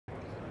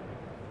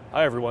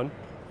Hi everyone,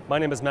 my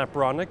name is Matt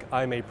Brodnick.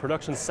 I'm a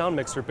production sound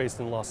mixer based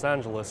in Los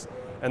Angeles,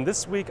 and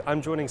this week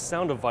I'm joining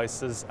Sound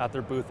Devices at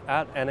their booth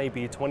at NAB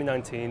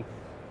 2019,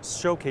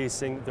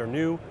 showcasing their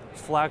new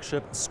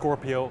flagship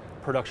Scorpio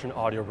production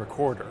audio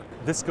recorder.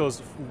 This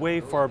goes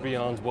way far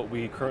beyond what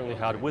we currently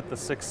had with the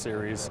 6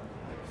 series.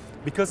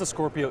 Because the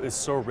Scorpio is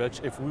so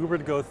rich, if we were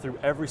to go through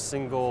every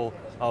single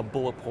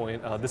bullet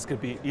point, this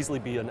could easily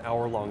be an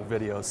hour-long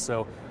video.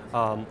 So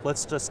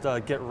let's just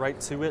get right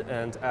to it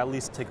and at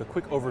least take a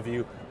quick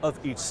overview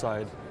of each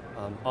side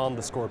on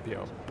the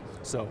Scorpio.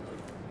 So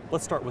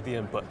let's start with the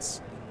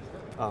inputs.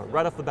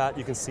 Right off the bat,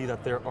 you can see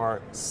that there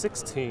are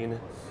 16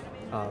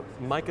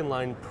 mic and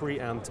line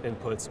preamped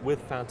inputs with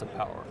phantom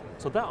power.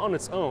 So that on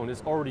its own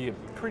is already a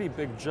pretty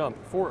big jump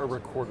for a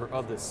recorder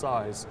of this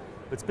size.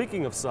 But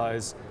speaking of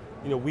size,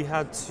 we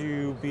had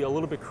to be a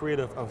little bit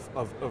creative of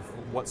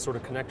what sort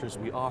of connectors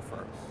we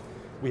offer.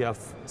 We have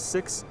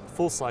 6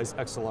 full-size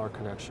XLR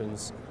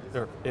connections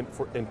for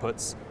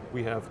inputs.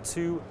 We have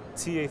 2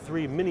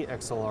 TA3 mini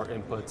XLR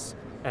inputs,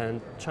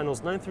 and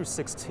channels 9 through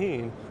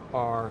 16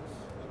 are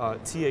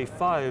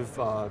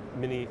TA5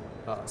 mini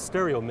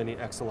stereo mini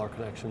XLR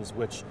connections,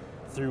 which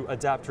through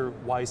adapter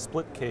Y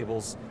split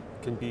cables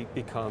can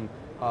become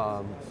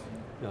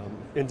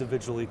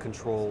individually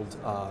controlled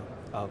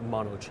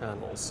mono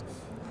channels.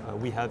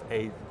 We have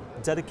a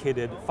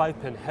dedicated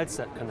 5-pin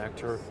headset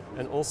connector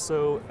and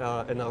also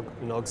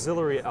an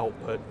auxiliary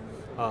output,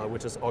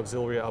 which is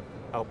auxiliary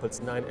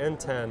outputs 9 and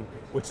 10,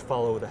 which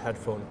follow the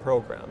headphone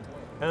program,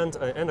 and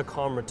a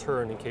comm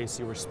return in case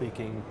you were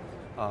speaking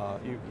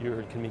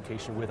your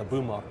communication with a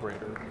boom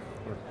operator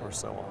or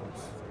so on.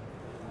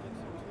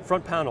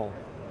 Front panel.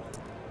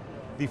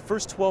 The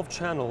first 12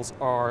 channels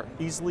are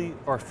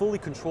fully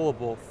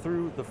controllable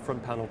through the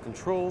front panel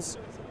controls,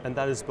 and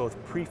that is both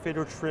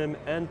pre-fader trim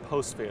and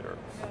post-fader.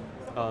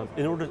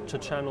 In order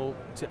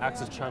to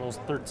access channels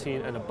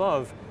 13 and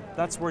above,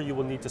 that's where you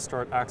will need to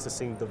start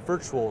accessing the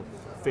virtual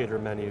fader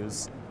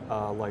menus,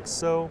 like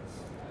so,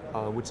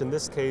 which in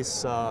this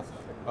case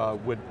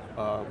would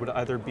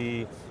either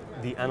be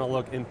the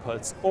analog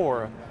inputs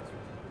or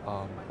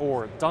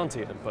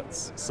Dante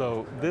inputs.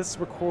 So this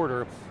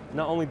recorder,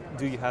 not only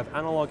do you have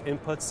analog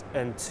inputs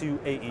and 2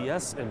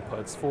 AES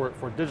inputs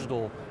for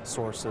digital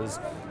sources,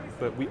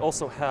 but we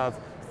also have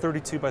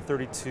 32 by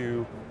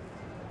 32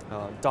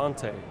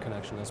 Dante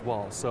connection as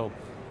well. So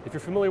if you're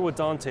familiar with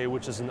Dante,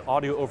 which is an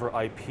audio over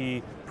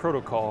IP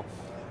protocol,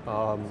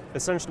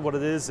 essentially what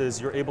it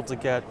is you're able to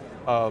get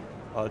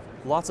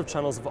lots of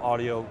channels of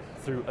audio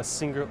through a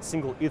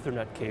single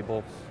Ethernet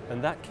cable,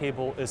 and that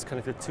cable is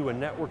connected to a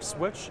network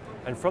switch,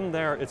 and from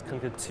there it's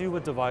connected to a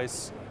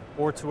device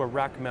or to a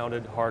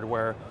rack-mounted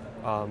hardware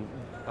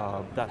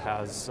that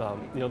has,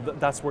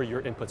 that's where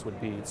your inputs would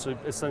be. So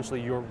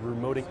essentially you're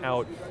remoting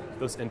out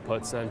those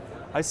inputs, and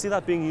I see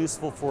that being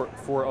useful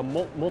for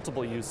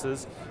multiple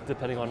uses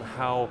depending on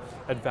how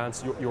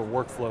advanced your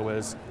workflow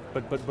is.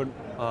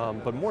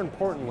 But more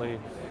importantly,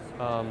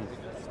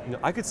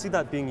 I could see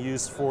that being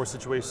used for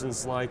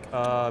situations like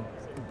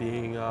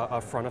being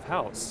a front of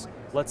house.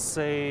 Let's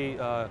say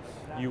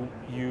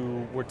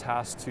you were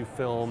tasked to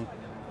film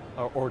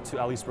or to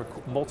at least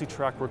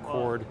multi-track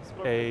record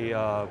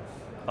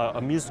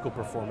a musical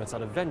performance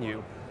at a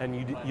venue, and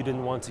you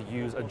didn't want to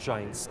use a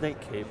giant snake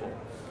cable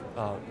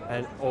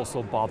and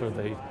also bother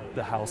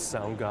the house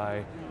sound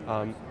guy.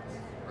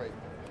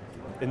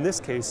 In this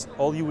case,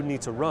 all you would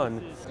need to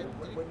run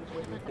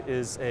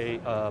is a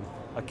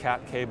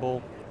CAT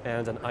cable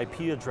and an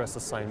IP address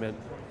assignment,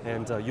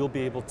 and you'll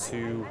be able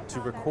to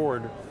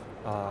record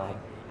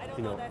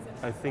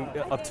I think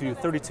up to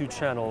 32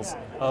 channels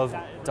of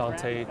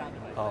Dante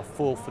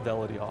full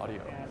fidelity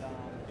audio.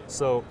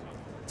 So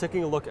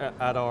taking a look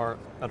at our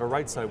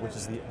right side, which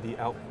is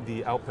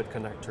the output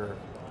connector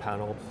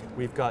panel,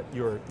 we've got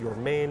your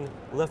main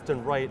left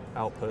and right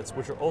outputs,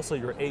 which are also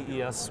your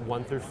AES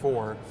 1 through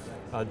 4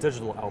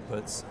 digital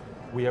outputs.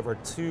 We have our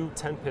 2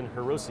 10-pin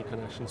Hiroshi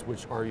connections,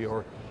 which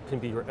can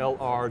be your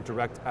LR,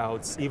 direct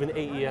outs, even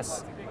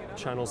AES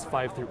channels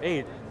 5 through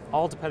 8,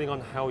 all depending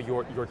on how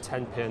your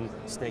 10-pin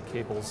snake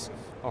cables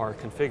are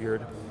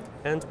configured.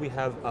 And we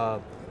have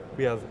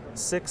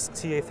 6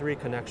 TA3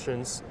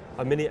 connections,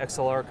 mini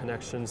XLR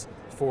connections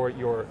for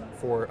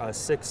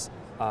 6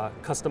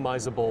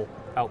 customizable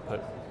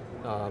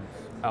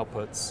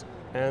outputs,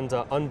 and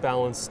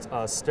unbalanced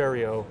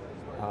stereo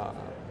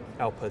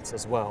outputs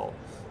as well,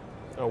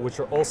 which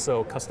are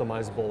also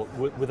customizable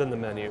within the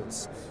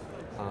menus.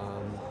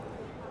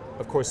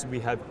 Of course, we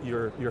have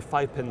your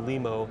 5-pin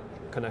LEMO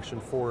connection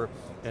for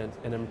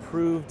an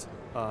improved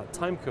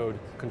timecode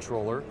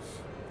controller,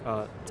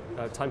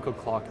 timecode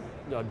clock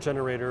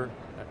generator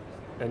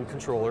and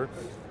controller,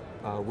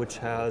 which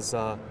has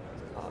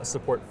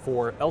support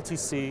for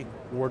LTC,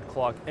 word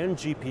clock, and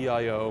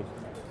GPIO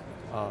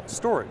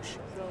storage.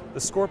 The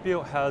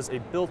Scorpio has a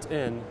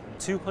built-in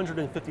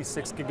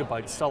 256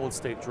 gigabyte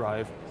solid-state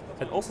drive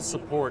and also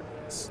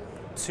supports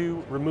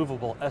 2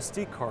 removable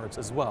SD cards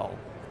as well.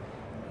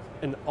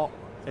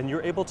 And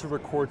you're able to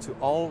record to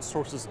all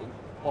sources,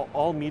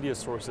 all media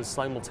sources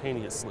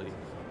simultaneously.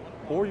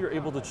 or you're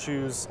able to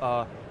choose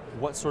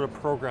what sort of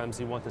programs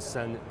you want to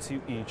send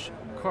to each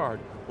card.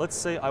 Let's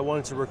say I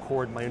wanted to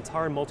record my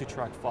entire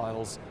multi-track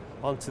files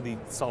onto the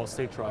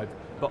solid-state drive,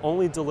 but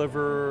only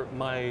deliver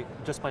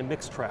just my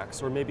mix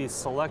tracks, or maybe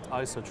select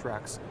ISO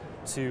tracks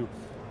to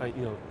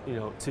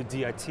to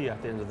DIT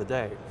at the end of the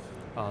day.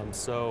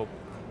 So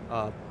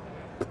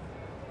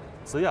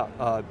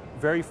yeah,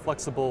 very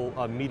flexible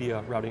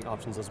media routing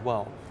options as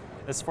well.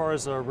 As far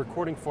as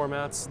recording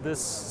formats, the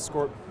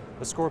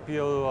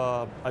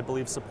Scorpio, I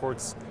believe,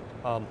 supports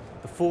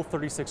the full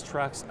 36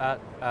 tracks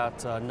at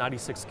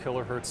 96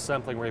 kilohertz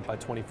sampling rate by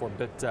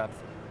 24-bit depth,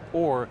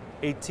 or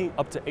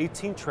up to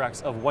 18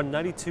 tracks of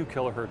 192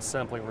 kilohertz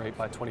sampling rate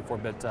by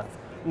 24-bit depth.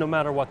 No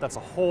matter what, that's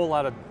a whole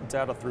lot of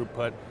data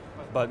throughput,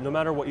 but no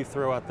matter what you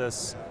throw at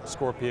this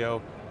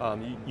Scorpio,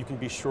 you can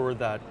be sure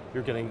that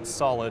you're getting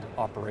solid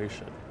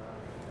operation.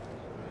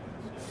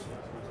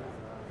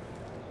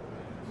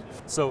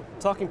 So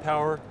talking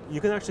power, you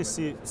can actually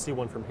see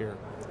one from here.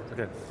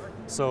 Okay,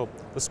 so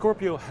the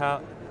Scorpio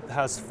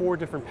has 4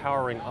 different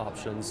powering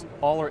options.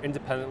 All are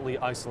independently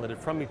isolated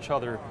from each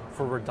other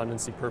for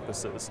redundancy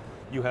purposes.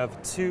 You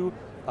have 2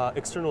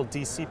 external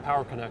DC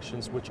power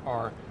connections, which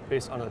are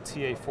based on a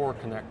TA4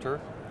 connector,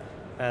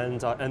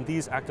 and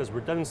these act as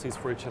redundancies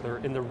for each other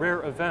in the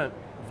rare event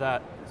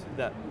that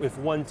if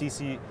one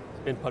DC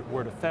input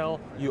were to fail,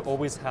 you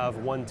always have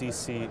one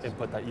DC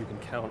input that you can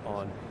count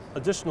on.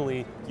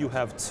 Additionally, you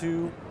have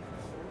two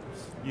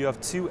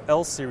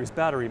L series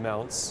battery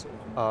mounts,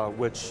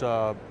 which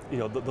those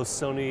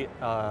Sony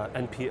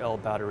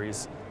NPL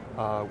batteries,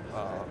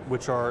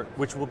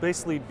 which will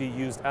basically be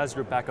used as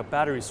your backup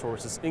battery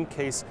sources in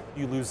case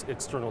you lose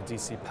external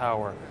DC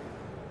power.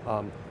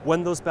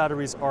 When those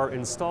batteries are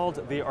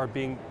installed, they are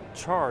being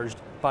charged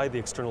by the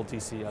external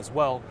DC as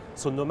well.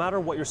 So no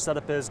matter what your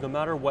setup is, no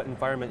matter what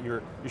environment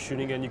you're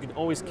shooting in, you can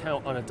always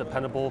count on a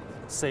dependable,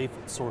 safe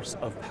source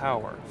of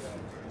power.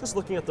 Just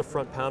looking at the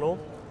front panel,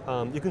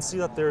 you can see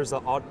that there's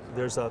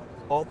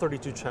all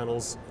 32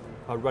 channels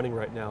running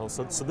right now.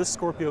 So this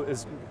Scorpio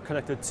is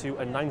connected to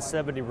a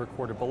 970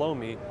 recorder below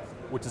me,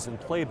 which is in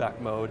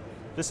playback mode,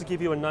 just to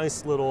give you a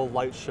nice little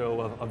light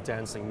show of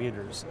dancing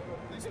meters.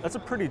 That's a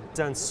pretty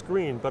dense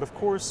screen, but of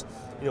course,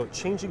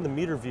 changing the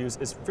meter views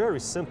is very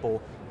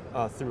simple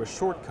through a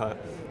shortcut.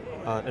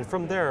 And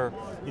from there,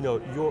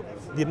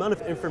 the amount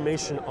of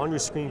information on your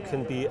screen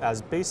can be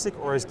as basic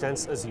or as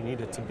dense as you need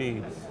it to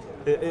be.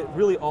 It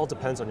really all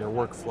depends on your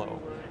workflow.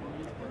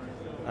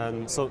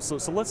 And so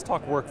let's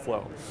talk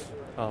workflow.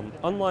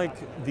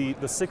 Unlike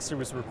the 6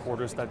 series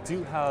recorders that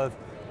do have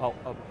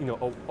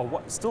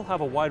still have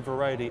a wide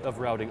variety of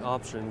routing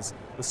options,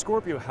 the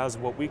Scorpio has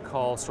what we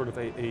call sort of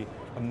a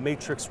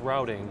matrix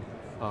routing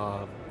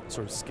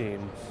sort of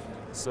scheme.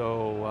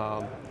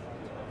 So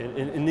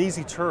in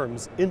easy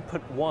terms,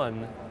 input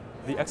 1,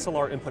 the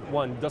XLR input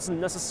 1 doesn't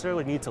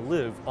necessarily need to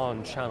live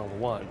on channel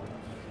 1.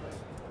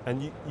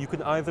 And you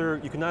can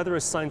either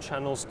assign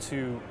channels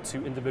to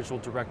individual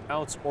direct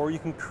outs, or you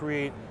can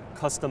create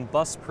custom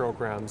bus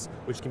programs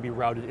which can be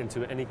routed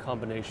into any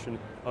combination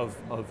of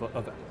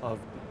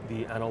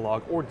the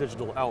analog or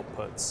digital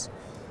outputs.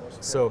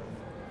 So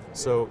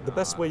the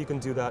best way you can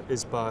do that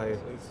is by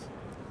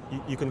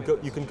you can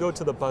go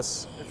to the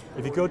bus.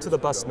 If you go to the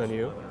bus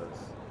menu,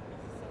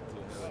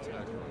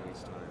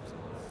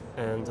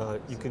 and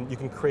you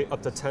can create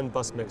up to 10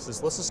 bus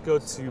mixes. Let's just go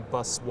to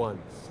bus 1.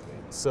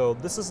 So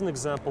this is an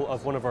example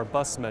of one of our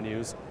bus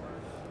menus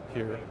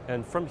here,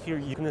 and from here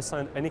you can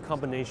assign any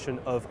combination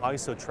of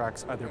ISO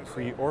tracks, either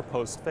pre or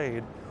post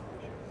fade.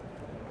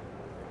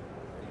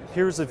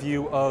 Here's a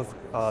view of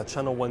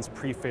channel 1's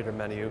pre-fader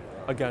menu.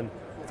 Again,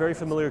 very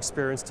familiar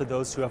experience to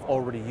those who have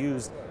already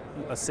used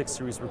 6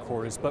 series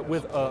recorders, but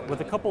with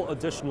a couple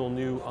additional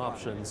new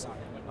options.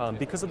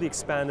 Because of the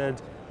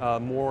expanded,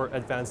 more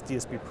advanced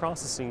DSP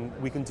processing,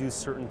 we can do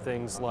certain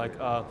things like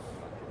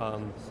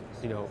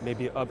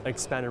maybe an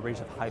expanded range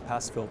of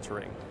high-pass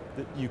filtering.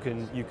 You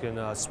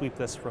can sweep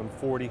this from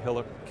 40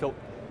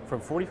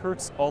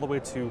 hertz all the way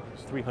to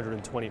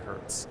 320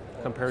 hertz,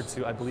 compared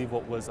to, I believe,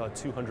 what was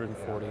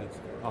 240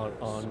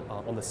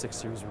 on the 6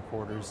 series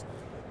recorders.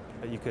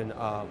 You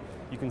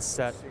can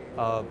set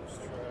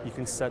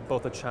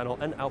both the channel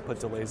and output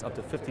delays up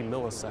to 50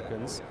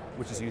 milliseconds,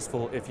 which is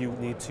useful if you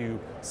need to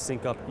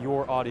sync up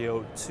your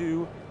audio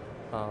to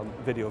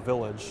Video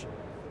Village.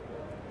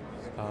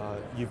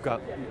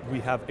 We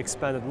have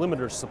expanded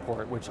limiter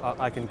support, which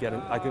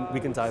we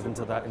can dive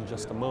into that in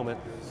just a moment.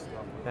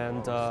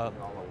 And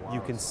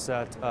you can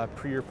set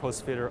pre or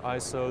post fader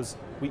ISOs.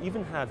 We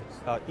even have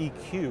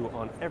EQ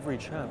on every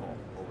channel,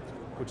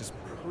 which is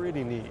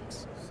pretty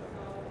neat.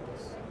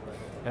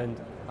 And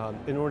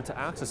in order to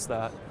access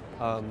that,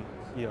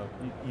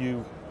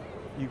 you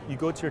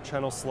go to your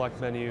channel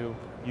select menu,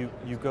 you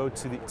go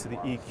to the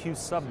EQ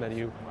sub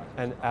menu,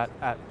 and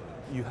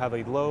you have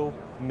a low,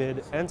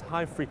 mid, and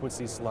high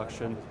frequency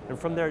selection, and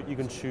from there you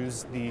can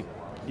choose the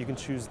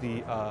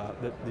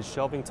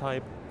shelving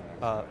type,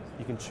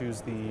 you can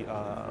choose the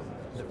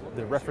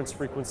reference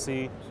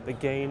frequency, the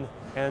gain,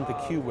 and the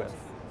Q width.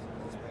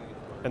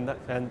 and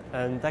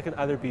that can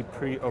either be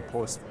pre or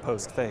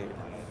post fade.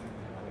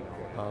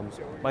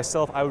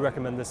 Myself, I would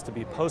recommend this to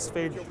be post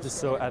fade, just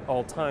so at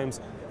all times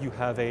you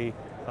have a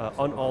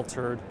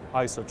unaltered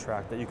ISO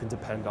track that you can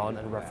depend on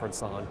and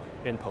reference on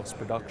in post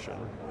production.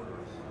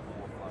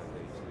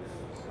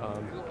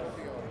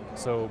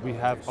 So we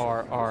have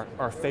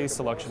our phase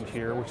selection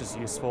here, which is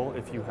useful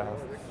if you have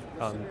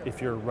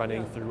if you're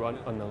running through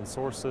unknown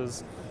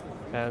sources,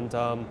 and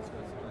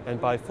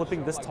by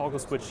flipping this toggle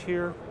switch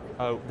here,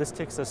 this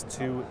takes us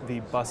to the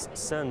bus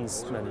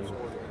sends menu.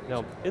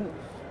 Now,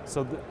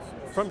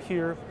 from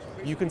here,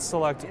 you can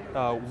select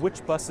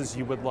which buses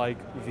you would like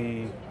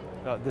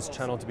this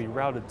channel to be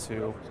routed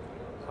to,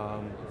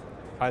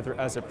 either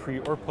as a pre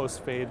or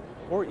post fade,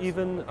 or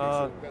even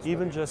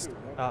just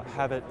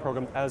have it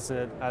programmed as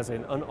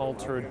an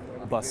unaltered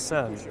bus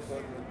send.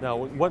 Now,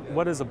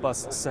 what is a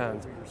bus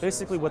send?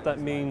 Basically, what that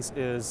means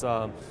is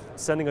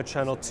sending a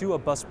channel to a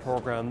bus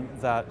program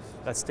that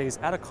stays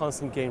at a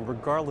constant gain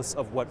regardless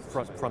of what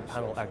front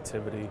panel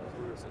activity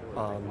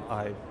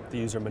the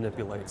user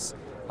manipulates.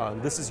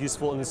 This is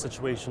useful in a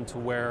situation to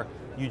where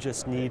you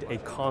just need a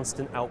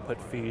constant output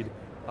feed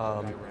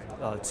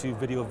to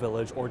Video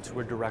Village or to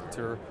a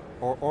director,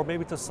 or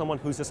maybe to someone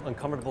who's just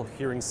uncomfortable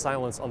hearing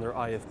silence on their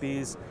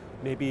IFBs,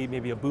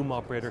 maybe a boom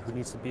operator who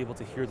needs to be able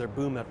to hear their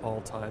boom at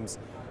all times.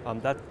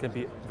 That can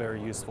be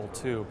very useful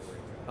too,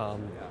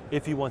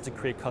 if you want to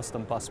create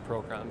custom bus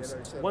programs.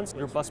 Once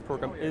your bus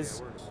program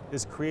is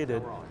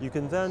created, you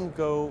can then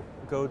go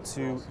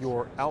to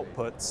your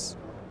output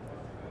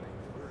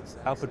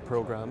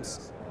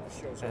programs,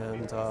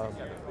 and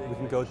we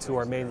can go to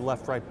our main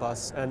left-right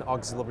bus and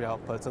auxiliary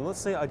outputs. And let's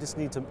say I just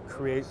need to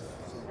create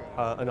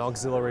an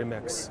auxiliary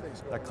mix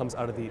that comes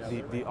out of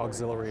the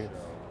auxiliary,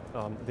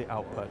 the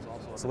output.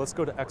 So let's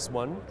go to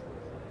X1.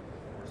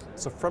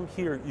 So from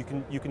here,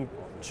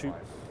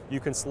 you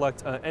can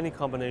select any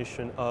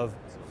combination of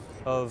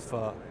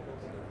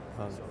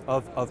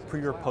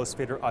pre or post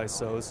fader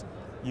ISOs.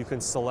 You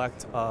can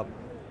select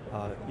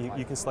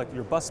you can select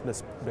your bus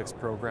mix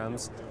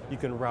programs. You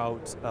can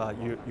route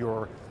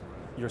your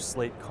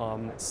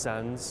Slate.com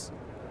sends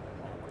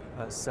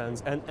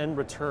and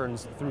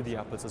returns through the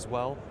outputs as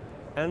well,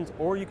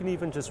 or you can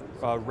even just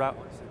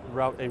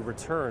route a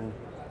return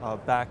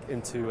back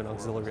into an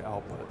auxiliary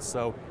output.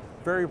 So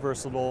very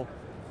versatile.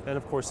 And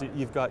of course,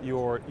 you've got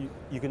you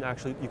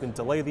can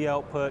delay the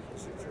output.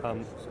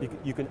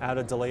 You can add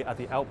a delay at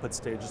the output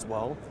stage as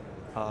well.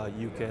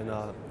 You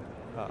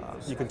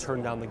can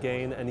turn down the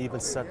gain and even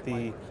set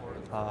the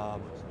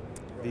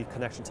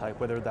connection type,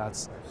 whether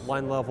that's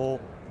line level,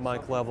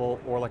 mic level,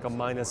 or like a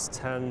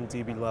 -10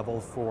 dB level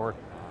for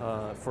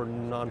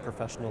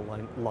non-professional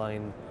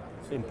line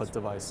input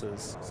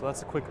devices. So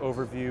that's a quick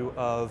overview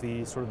of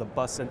the sort of the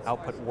bus and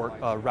output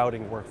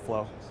routing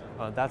workflow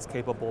that's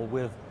capable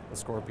with the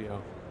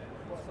Scorpio.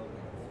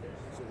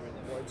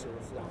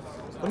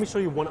 Let me show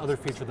you one other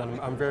feature that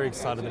I'm very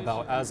excited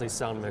about as a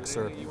sound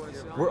mixer.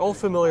 We're all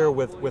familiar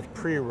with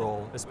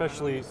PrePost,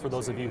 especially for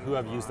those of you who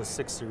have used the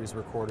 6 series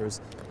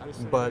recorders,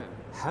 but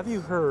have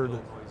you heard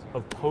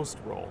of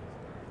PostRoll?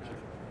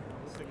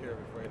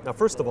 Now,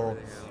 first of all,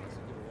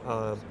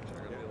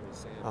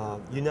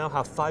 you now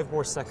have 5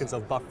 more seconds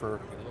of buffer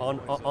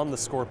on the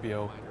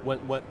Scorpio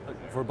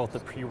for both the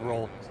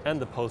pre-roll and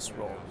the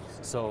post-roll.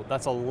 So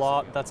that's a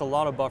lot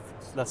of buffer.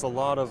 That's a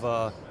lot of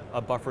a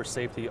buffer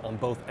safety on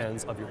both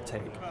ends of your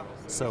take.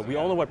 So we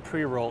all know what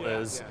pre-roll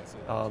is.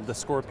 The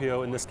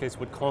Scorpio, in this case,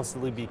 would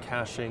constantly be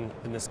caching,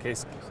 in this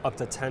case, up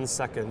to 10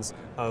 seconds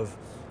of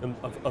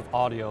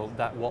audio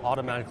that will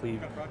automatically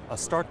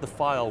start the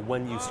file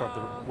when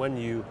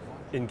you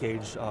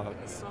engage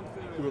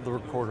the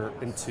recorder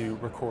into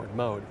record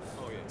mode.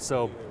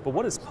 So, but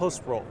what is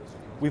post-roll?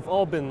 We've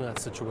all been in that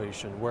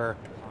situation where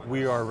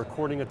we are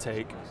recording a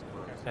take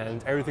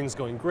and everything's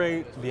going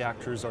great, the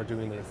actors are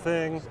doing their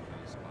thing,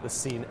 the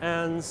scene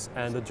ends,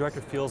 and the director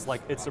feels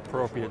like it's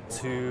appropriate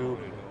to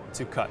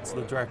cut. So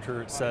the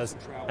director says,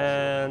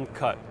 and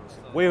cut.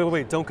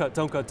 Wait, don't cut.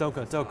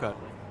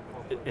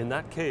 In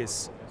that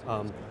case,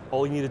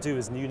 all you need to do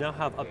is you now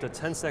have up to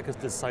 10 seconds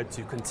to decide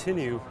to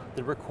continue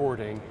the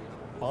recording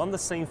on the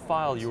same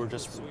file you were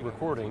just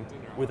recording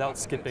without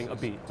skipping a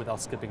beat, without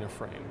skipping a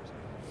frame.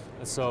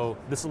 And so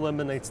this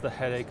eliminates the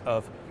headache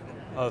of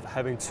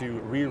having to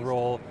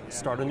re-roll,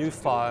 start a new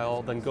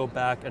file, then go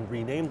back and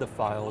rename the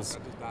files,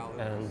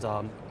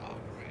 and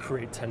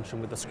create tension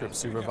with the script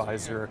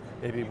supervisor,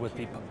 maybe with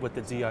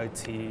the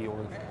DIT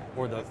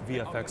or the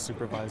VFX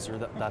supervisor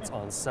that's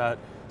on set.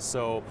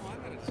 So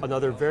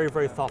another very,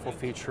 very thoughtful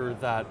feature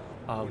that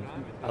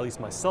at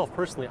least myself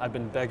personally, I've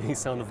been begging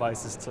Sound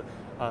Devices to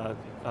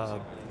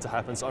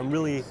happen. So I'm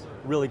really,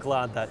 really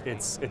glad that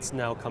it's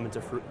now coming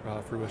to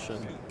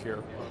fruition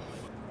here.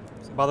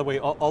 By the way,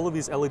 all of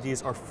these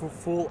LEDs are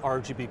full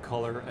RGB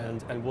color,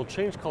 and will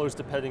change colors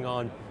depending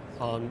on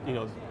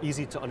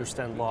easy to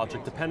understand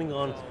logic, depending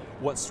on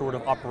what sort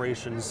of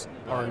operations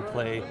are in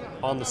play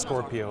on the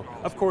Scorpio.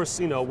 Of course,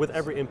 with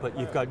every input,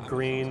 you've got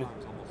green.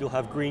 You'll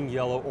have green,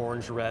 yellow,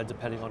 orange, red,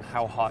 depending on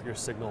how hot your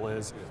signal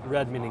is.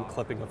 Red meaning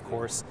clipping, of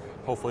course.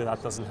 Hopefully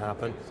that doesn't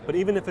happen. But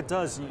even if it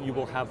does, you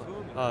will have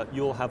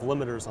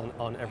limiters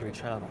on every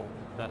channel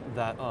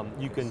that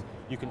you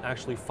can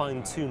actually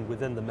fine tune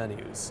within the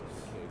menus.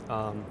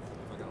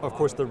 Of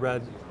course, the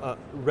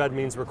red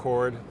means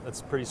record.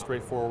 That's pretty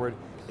straightforward.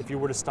 If you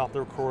were to stop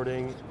the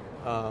recording,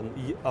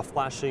 a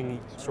flashing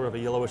sort of a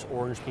yellowish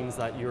orange means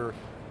that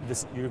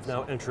you've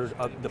now entered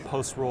the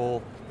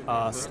PostRoll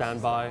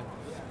standby,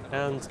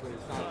 and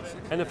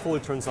it fully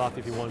turns off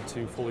if you want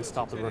to fully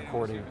stop the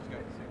recording.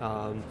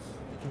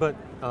 But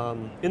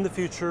in the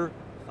future,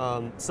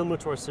 similar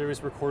to our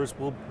series recorders,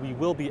 we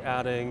will be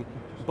adding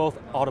both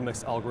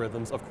automix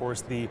algorithms, of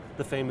course, the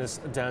famous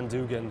Dan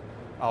Dugan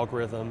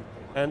algorithm,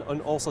 and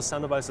also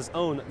SoundDevices'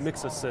 own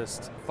mix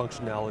assist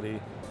functionality.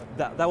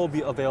 That will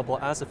be available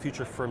as a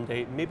future firm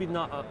date, maybe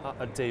not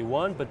a day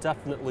one, but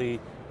definitely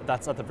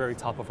that's at the very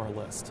top of our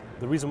list.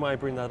 The reason why I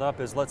bring that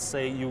up is, let's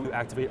say you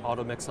activate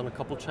auto mix on a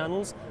couple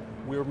channels.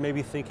 We're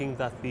maybe thinking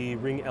that the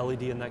ring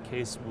LED in that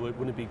case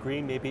wouldn't be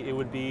green, maybe it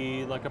would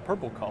be like a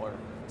purple color.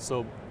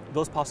 So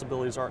those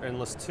possibilities are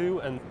endless too,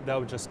 and that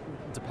would just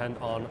depend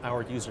on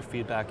our user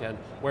feedback and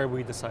where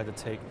we decide to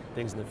take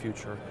things in the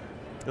future.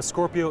 The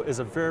Scorpio is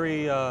a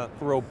very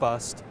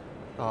robust,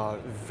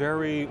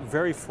 very,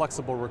 very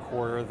flexible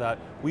recorder that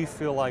we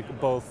feel like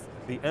both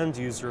the end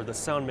user, the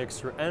sound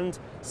mixer, and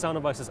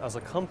SoundDevices as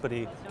a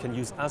company can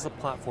use as a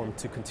platform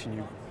to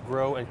continue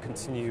grow and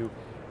continue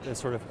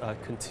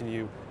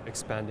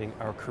expanding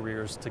our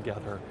careers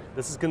together.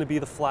 This is going to be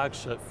the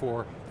flagship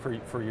for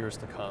years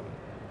to come.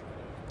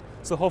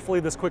 So hopefully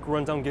this quick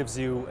rundown gives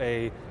you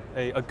a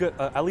good,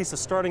 at least a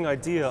starting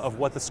idea of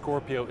what the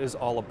Scorpio is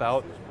all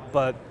about.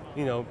 But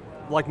you know,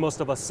 like most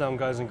of us sound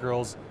guys and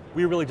girls,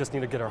 we really just need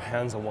to get our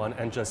hands on one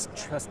and just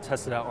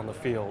test it out on the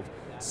field.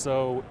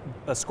 So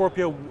a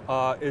Scorpio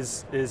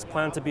is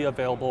planned to be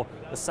available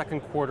the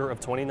second quarter of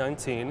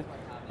 2019.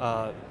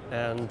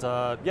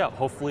 Yeah,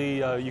 hopefully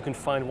you can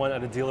find one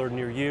at a dealer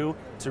near you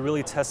to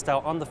really test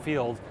out on the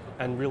field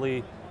and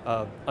really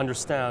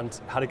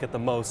understand how to get the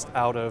most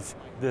out of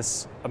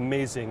this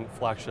amazing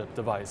flagship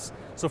device.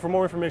 So for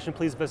more information,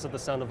 please visit the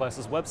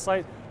SoundDevices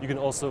website. You can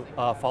also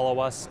follow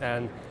us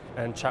and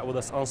chat with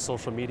us on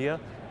social media.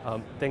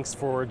 Thanks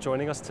for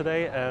joining us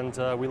today, and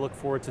we look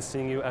forward to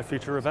seeing you at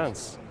future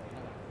events.